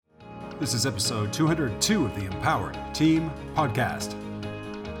This is episode 202 of the Empowered Team Podcast.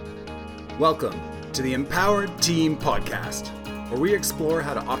 Welcome to the Empowered Team Podcast, where we explore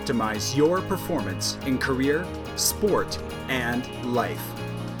how to optimize your performance in career, sport, and life.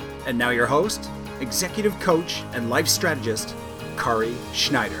 And now your host, executive coach, and life strategist, Kari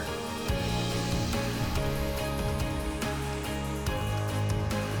Schneider.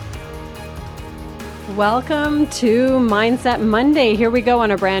 Welcome to Mindset Monday. Here we go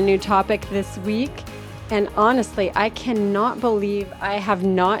on a brand new topic this week. And honestly, I cannot believe I have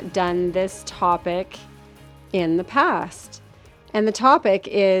not done this topic in the past. And the topic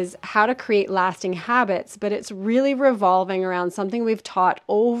is how to create lasting habits, but it's really revolving around something we've taught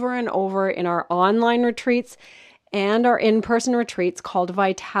over and over in our online retreats and our in-person retreats called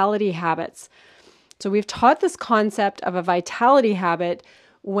vitality habits. So we've taught this concept of a vitality habit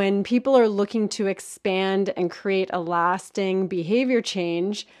when people are looking to expand and create a lasting behavior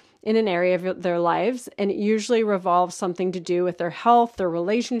change in an area of their lives. And it usually revolves something to do with their health, their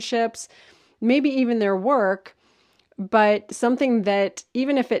relationships, maybe even their work, but something that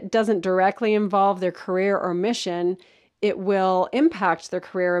even if it doesn't directly involve their career or mission, it will impact their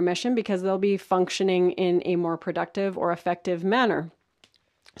career or mission because they'll be functioning in a more productive or effective manner.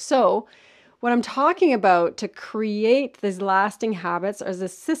 So what I'm talking about to create these lasting habits is a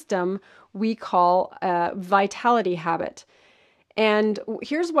system we call a vitality habit. And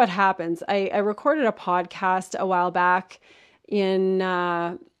here's what happens. I recorded a podcast a while back it's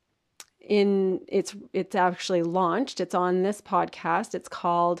actually launched. It's on this podcast. It's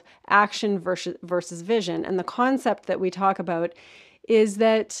called Action versus Vision. And the concept that we talk about is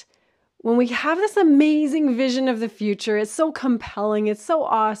that when we have this amazing vision of the future, it's so compelling, it's so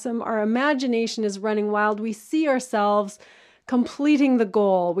awesome, our imagination is running wild, we see ourselves completing the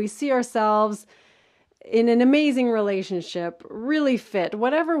goal, we see ourselves in an amazing relationship, really fit,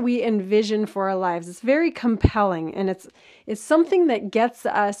 whatever we envision for our lives. It's very compelling and it's something that gets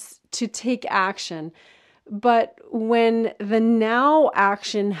us to take action. But when the now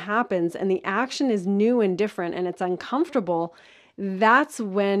action happens and the action is new and different and it's uncomfortable, that's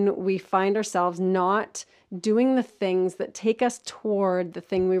when we find ourselves not doing the things that take us toward the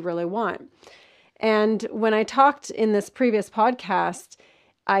thing we really want. And when I talked in this previous podcast,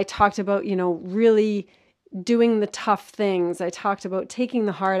 I talked about, really doing the tough things. I talked about taking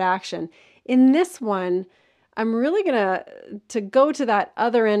the hard action. In this one, I'm really going to go to that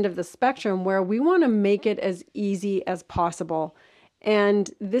other end of the spectrum where we want to make it as easy as possible. And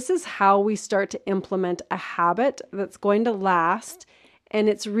this is how we start to implement a habit that's going to last. And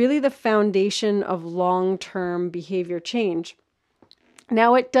it's really the foundation of long-term behavior change.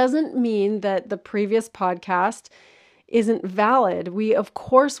 Now, it doesn't mean that the previous podcast isn't valid. We, of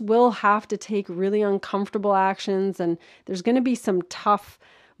course, will have to take really uncomfortable actions. And there's going to be some tough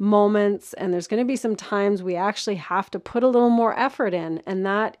moments. And there's going to be some times we actually have to put a little more effort in. And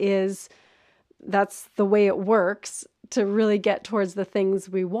that's the way it works to really get towards the things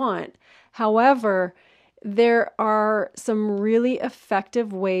we want. However, there are some really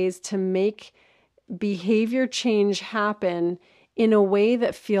effective ways to make behavior change happen in a way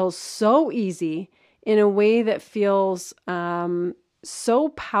that feels so easy, in a way that feels so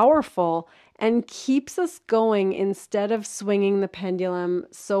powerful and keeps us going instead of swinging the pendulum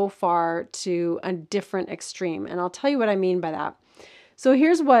so far to a different extreme. And I'll tell you what I mean by that. So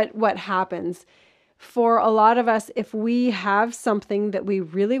here's what happens. For a lot of us, if we have something that we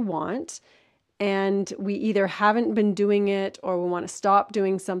really want and we either haven't been doing it or we want to stop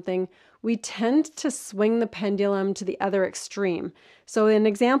doing something, we tend to swing the pendulum to the other extreme. So an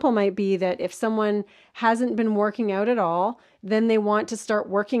example might be that if someone hasn't been working out at all, then they want to start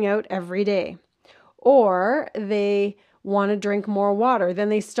working out every day. Or they want to drink more water. Then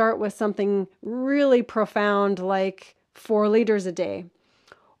they start with something really profound like 4 liters a day.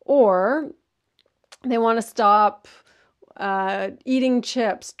 Or they want to stop eating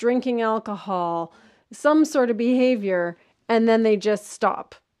chips, drinking alcohol, some sort of behavior, and then they just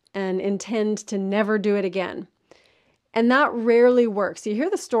stop and intend to never do it again. And that rarely works. You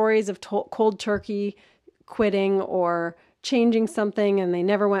hear the stories of cold turkey quitting or changing something and they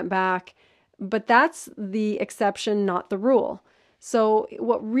never went back, but that's the exception, not the rule. So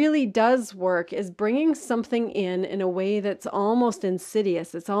what really does work is bringing something in a way that's almost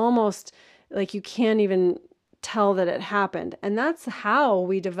insidious. It's almost like you can't even tell that it happened. And that's how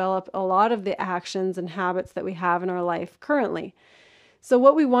we develop a lot of the actions and habits that we have in our life currently. So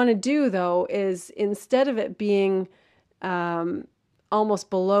what we want to do, though, is instead of it being almost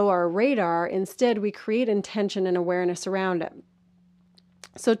below our radar, instead we create intention and awareness around it.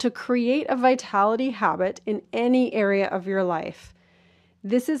 So to create a vitality habit in any area of your life,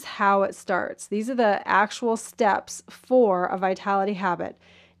 This is how it starts. These are the actual steps for a vitality habit.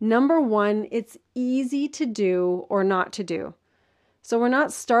 Number 1, it's easy to do or not to do. So we're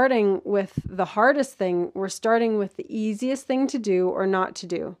not starting with the hardest thing. We're starting with the easiest thing to do or not to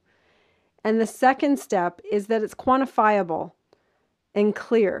do. And the second step is that it's quantifiable and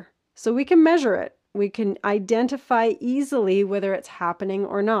clear. So we can measure it. We can identify easily whether it's happening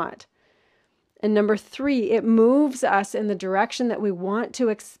or not. And number 3, it moves us in the direction that we want to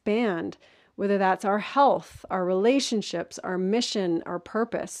expand, whether that's our health, our relationships, our mission, our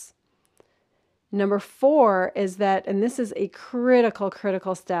purpose. Number 4 is that, and this is a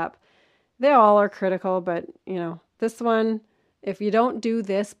critical step. They all are critical, but this one, if you don't do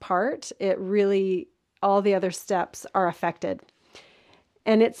this part, it really, all the other steps are affected.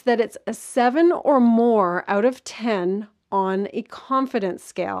 And it's that it's a 7 or more out of 10 on a confidence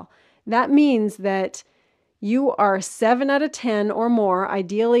scale. That means that you are 7 out of 10 or more,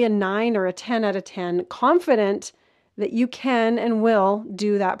 ideally a 9 or a 10 out of 10, confident that you can and will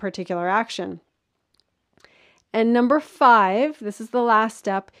do that particular action. And number 5, this is the last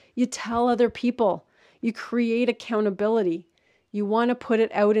step, you tell other people. You create accountability. You want to put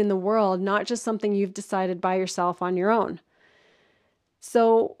it out in the world, not just something you've decided by yourself on your own.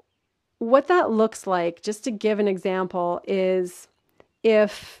 So what that looks like, just to give an example, is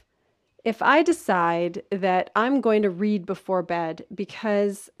if I decide that I'm going to read before bed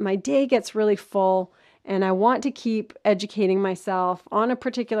because my day gets really full and I want to keep educating myself on a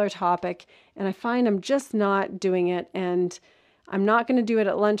particular topic and I find I'm just not doing it and I'm not going to do it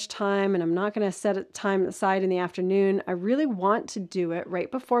at lunchtime and I'm not going to set a time aside in the afternoon, I really want to do it right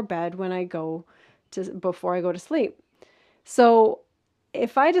before bed before I go to sleep. So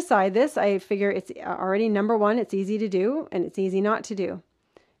if I decide this, I figure it's already number 1, it's easy to do and it's easy not to do.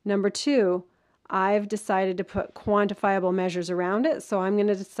 Number 2, I've decided to put quantifiable measures around it. So I'm going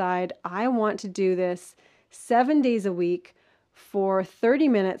to decide I want to do this 7 days a week for 30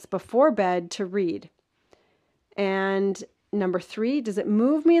 minutes before bed to read. And number 3, does it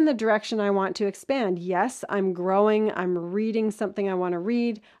move me in the direction I want to expand? Yes, I'm growing. I'm reading something I want to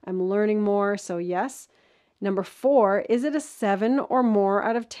read. I'm learning more. So yes. Number 4, is it a 7 or more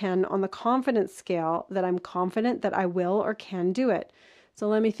out of 10 on the confidence scale that I'm confident that I will or can do it? So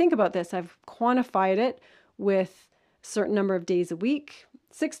let me think about this. I've quantified it with a certain number of days a week,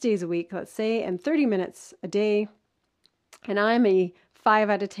 6 days a week, let's say, and 30 minutes a day. And I'm a 5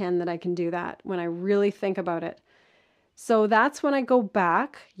 out of 10 that I can do that when I really think about it. So that's when I go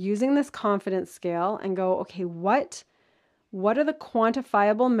back using this confidence scale and go, okay, what are the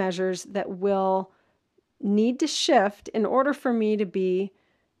quantifiable measures that will need to shift in order for me to be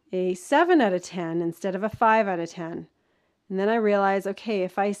a 7 out of 10 instead of a 5 out of 10? And then I realize, okay,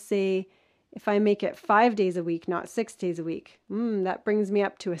 if I make it 5 days a week, not 6 days a week, that brings me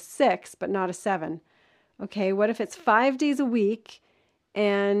up to a 6, but not a 7. Okay, what if it's 5 days a week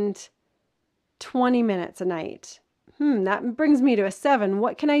and 20 minutes a night? That brings me to a 7.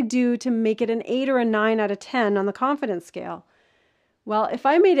 What can I do to make it an 8 or a 9 out of 10 on the confidence scale? Well, if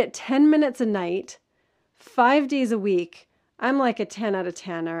I made it 10 minutes a night, 5 days a week, I'm like a 10 out of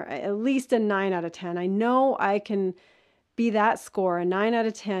 10 or at least a 9 out of 10. I know I can be that score, a 9 out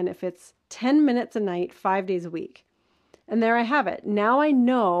of 10, if it's 10 minutes a night, 5 days a week. And there I have it. Now I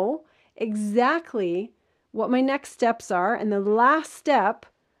know exactly what my next steps are. And the last step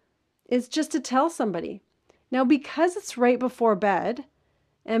is just to tell somebody. Now, because it's right before bed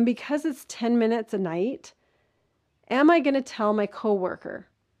and because it's 10 minutes a night, am I going to tell my coworker?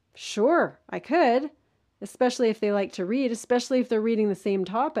 Sure, I could, especially if they like to read, especially if they're reading the same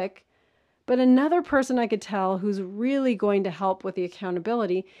topic. But another person I could tell who's really going to help with the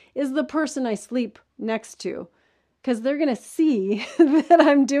accountability is the person I sleep next to, because they're going to see that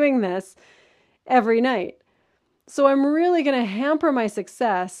I'm doing this every night. So I'm really going to hamper my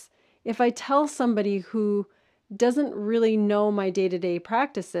success if I tell somebody who doesn't really know my day-to-day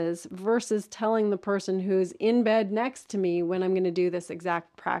practices versus telling the person who's in bed next to me when I'm going to do this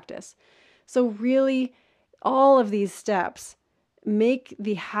exact practice. So really, all of these steps make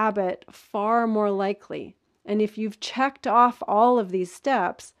the habit far more likely. And if you've checked off all of these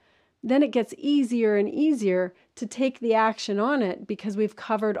steps, then it gets easier and easier to take the action on it because we've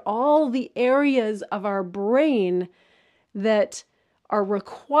covered all the areas of our brain that are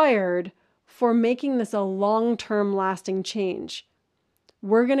required for making this a long-term lasting change.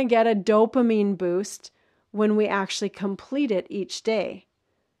 We're going to get a dopamine boost when we actually complete it each day.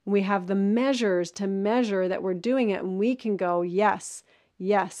 We have the measures to measure that we're doing it, and we can go, yes,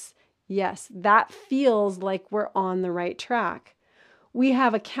 yes, yes. That feels like we're on the right track. we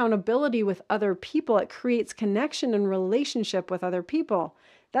have accountability with other people. It creates connection and relationship with other people.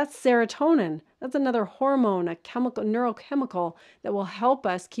 That's serotonin. That's another hormone, a chemical, neurochemical that will help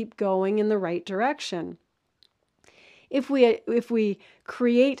us keep going in the right direction. If we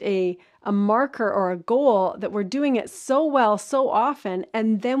create a marker or a goal that we're doing it so well, so often,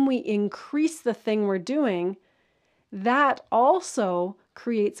 and then we increase the thing we're doing, that also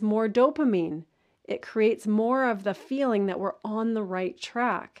creates more dopamine. It creates more of the feeling that we're on the right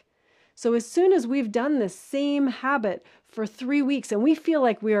track. So as soon as we've done this same habit for 3 weeks and we feel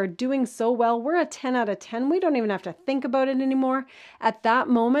like we are doing so well, we're a 10 out of 10. We don't even have to think about it anymore. At that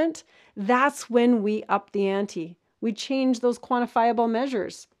moment, that's when we up the ante. We change those quantifiable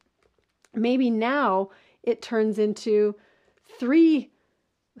measures. Maybe now it turns into 30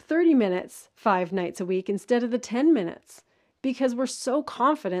 minutes, 5 nights a week instead of the 10 minutes. Because we're so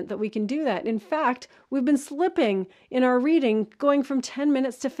confident that we can do that. In fact, we've been slipping in our reading, going from 10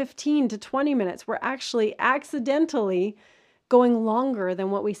 minutes to 15 to 20 minutes. We're actually accidentally going longer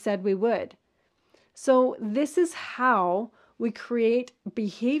than what we said we would. So this is how we create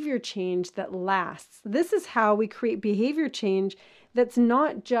behavior change that lasts. This is how we create behavior change that's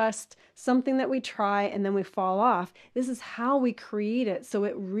not just something that we try and then we fall off. This is how we create it so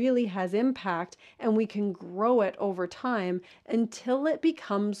it really has impact and we can grow it over time until it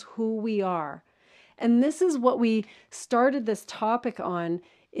becomes who we are. And this is what we started this topic on,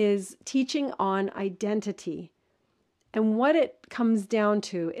 is teaching on identity. And what it comes down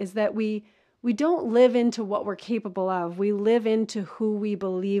to is that we don't live into what we're capable of. We live into who we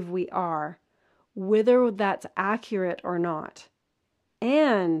believe we are, whether that's accurate or not.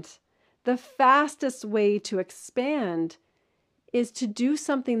 And the fastest way to expand is to do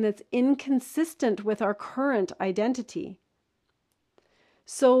something that's inconsistent with our current identity.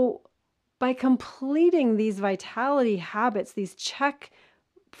 So by completing these vitality habits, these check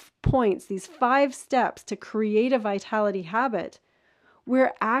points, these 5 steps to create a vitality habit,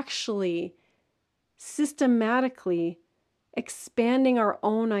 we're actually systematically expanding our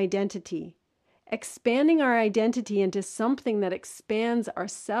own identity. Expanding our identity into something that expands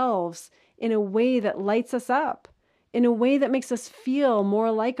ourselves in a way that lights us up, in a way that makes us feel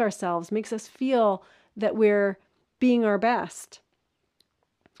more like ourselves, makes us feel that we're being our best.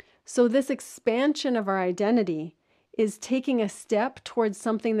 So this expansion of our identity is taking a step towards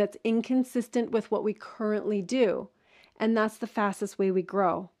something that's inconsistent with what we currently do. And that's the fastest way we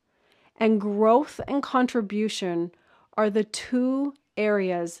grow. And growth and contribution are the 2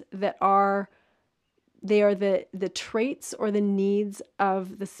 areas that are the traits or the needs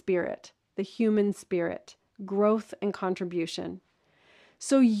of the spirit, the human spirit, growth and contribution.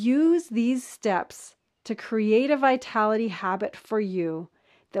 So use these steps to create a vitality habit for you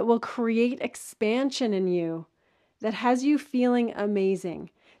that will create expansion in you, that has you feeling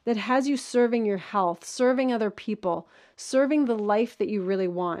amazing, that has you serving your health, serving other people, serving the life that you really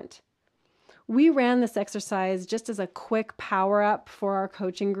want. We ran this exercise just as a quick power up for our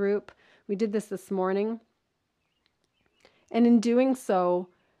coaching group. We did this morning. And in doing so,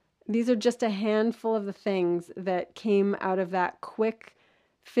 these are just a handful of the things that came out of that quick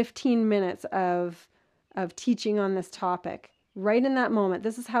 15 minutes of teaching on this topic. Right in that moment,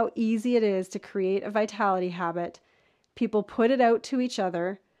 this is how easy it is to create a vitality habit. People put it out to each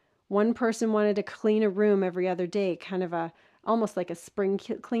other. One person wanted to clean a room every other day, kind of almost like a spring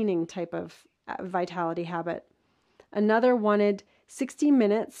cleaning type of vitality habit. Another wanted 60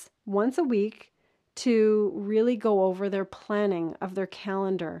 minutes once a week to really go over their planning of their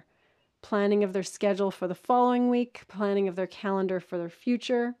calendar, planning of their schedule for the following week, planning of their calendar for their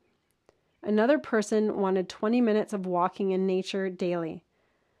future. Another person wanted 20 minutes of walking in nature daily.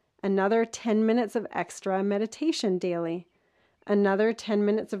 Another 10 minutes of extra meditation daily. Another 10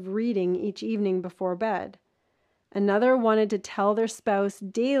 minutes of reading each evening before bed. Another wanted to tell their spouse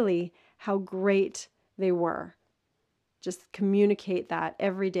daily how great they were. Just communicate that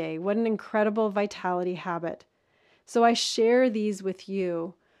every day. What an incredible vitality habit. So I share these with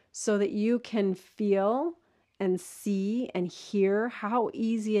you so that you can feel and see and hear how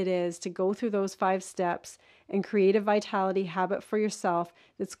easy it is to go through those 5 steps and create a vitality habit for yourself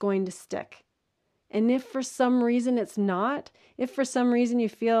that's going to stick. And if for some reason it's not, if for some reason you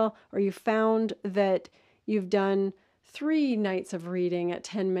feel or you found that you've done 3 nights of reading at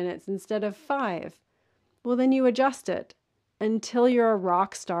 10 minutes instead of 5, well, then you adjust it until you're a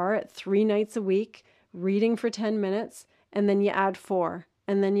rock star at 3 nights a week, reading for 10 minutes, and then you add 4,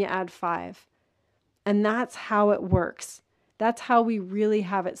 and then you add 5. And that's how it works. That's how we really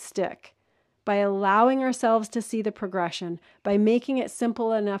have it stick. By allowing ourselves to see the progression, by making it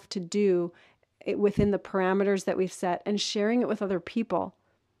simple enough to do, it within the parameters that we've set and sharing it with other people.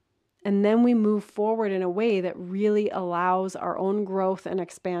 And then we move forward in a way that really allows our own growth and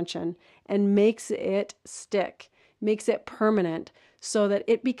expansion and makes it stick, makes it permanent, so that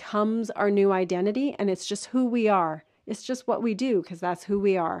it becomes our new identity and it's just who we are. It's just what we do because that's who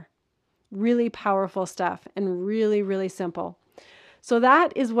we are. Really powerful stuff and really, really simple. So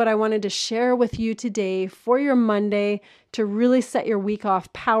that is what I wanted to share with you today for your Monday to really set your week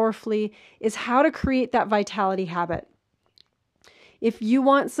off powerfully, is how to create that vitality habit. If you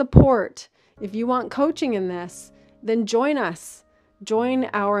want support, if you want coaching in this, then join us. Join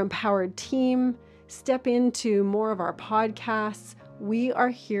our empowered team. Step into more of our podcasts. We are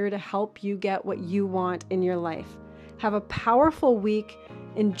here to help you get what you want in your life. Have a powerful week.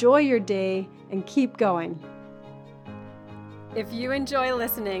 Enjoy your day and keep going. If you enjoy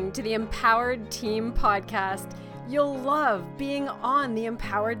listening to the Empowered Team podcast, you'll love being on the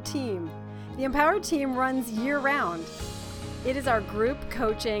Empowered Team. The Empowered Team runs year-round. It is our group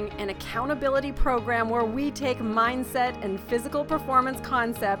coaching and accountability program where we take mindset and physical performance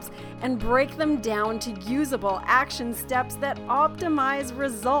concepts and break them down to usable action steps that optimize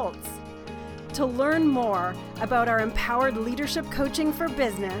results. To learn more about our empowered leadership coaching for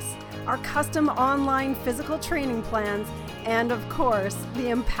business, our custom online physical training plans, and of course, the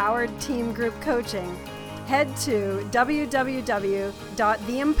Empowered Team Group Coaching, head to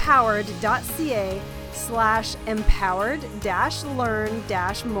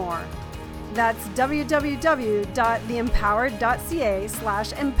www.theempowered.ca/empowered-learn-more. That's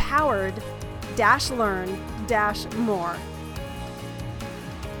www.theempowered.ca/empowered-learn-more.